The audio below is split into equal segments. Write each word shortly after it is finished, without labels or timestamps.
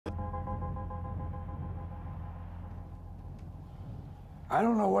I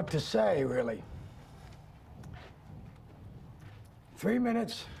don't know what to say, really. 3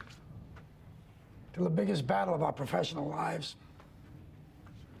 minutes till the biggest battle of our professional lives.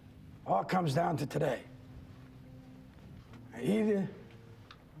 All comes down to today. Either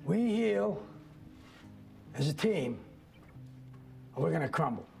we heal as a team, or we're gonna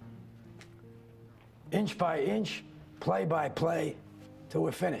crumble. Inch by inch, play by play, till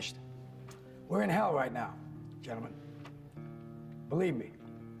we're finished. We're in hell right now, gentlemen. Believe me.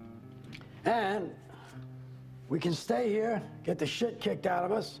 And we can stay here, get the shit kicked out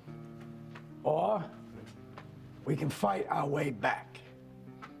of us, or we can fight our way back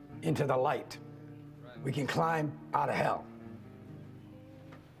into the light. We can climb out of hell.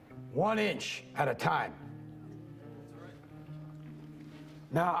 1 inch at a time.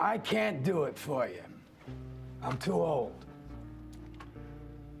 Now, I can't do it for you. I'm too old.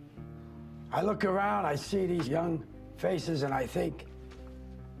 I look around, I see these young faces, and I think,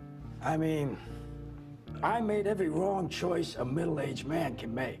 I mean, I made every wrong choice a middle-aged man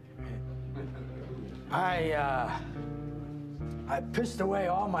can make. I pissed away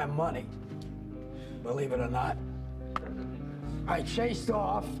all my money, believe it or not. I chased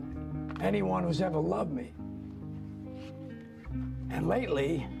off anyone who's ever loved me. And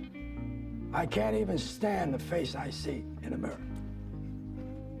lately, I can't even stand the face I see in the mirror.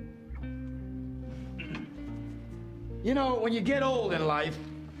 You know, when you get old in life,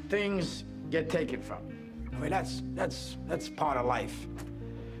 things get taken from you. I mean, that's part of life.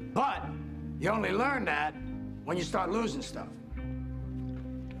 But you only learn that when you start losing stuff.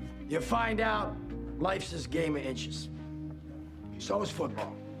 You find out life's this game of inches. So is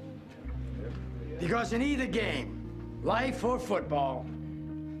football. Because in either game, life or football,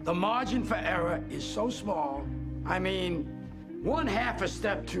 the margin for error is so small. I mean, 1/2 a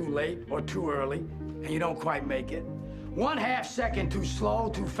step too late or too early, and you don't quite make it. 1/2 second too slow,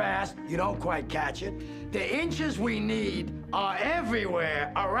 too fast, you don't quite catch it. The inches we need are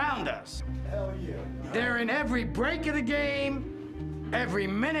everywhere around us. Hell yeah. They're in every break of the game, every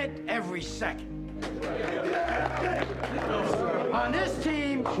minute, every second. On this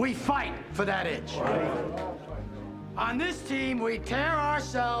team, we fight for that inch. On this team, we tear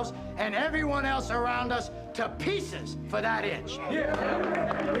ourselves and everyone else around us to pieces for that inch.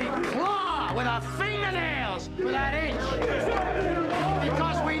 We claw with our fingernails for that inch.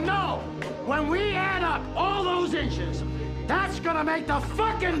 Because we know when we add up all those inches, that's gonna make the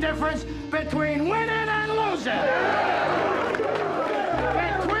fucking difference between winning and losing.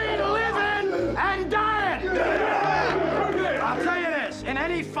 Between living and dying. I'll tell you this, in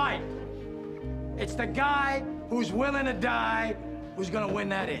any fight, it's the guy who's willing to die who's gonna win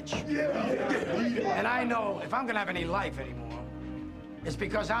that inch. And I know if I'm gonna have any life anymore, it's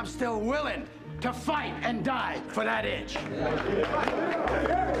because I'm still willing to fight and die for that inch.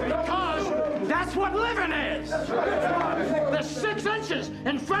 Because that's what living is. The 6 inches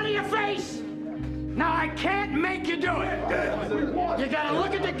in front of your face. Now, I can't make you do it. You gotta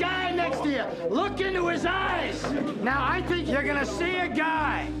look at the guy next to you. Look into his eyes. Now, I think you're gonna see a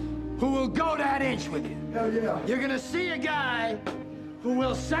guy who will go that inch with you. Hell yeah. You're gonna see a guy who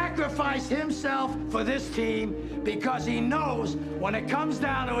will sacrifice himself for this team because he knows when it comes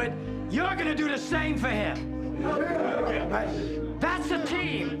down to it, you're gonna do the same for him. Right? That's a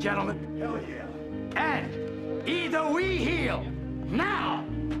team, gentlemen. Hell yeah. And either we heal now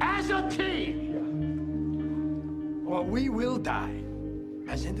as a team, or we will die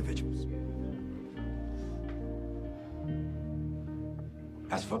as individuals.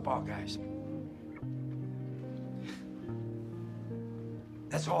 That's football, guys.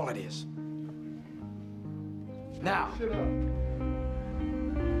 That's all it is. Now,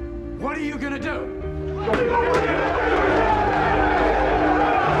 what are you gonna do?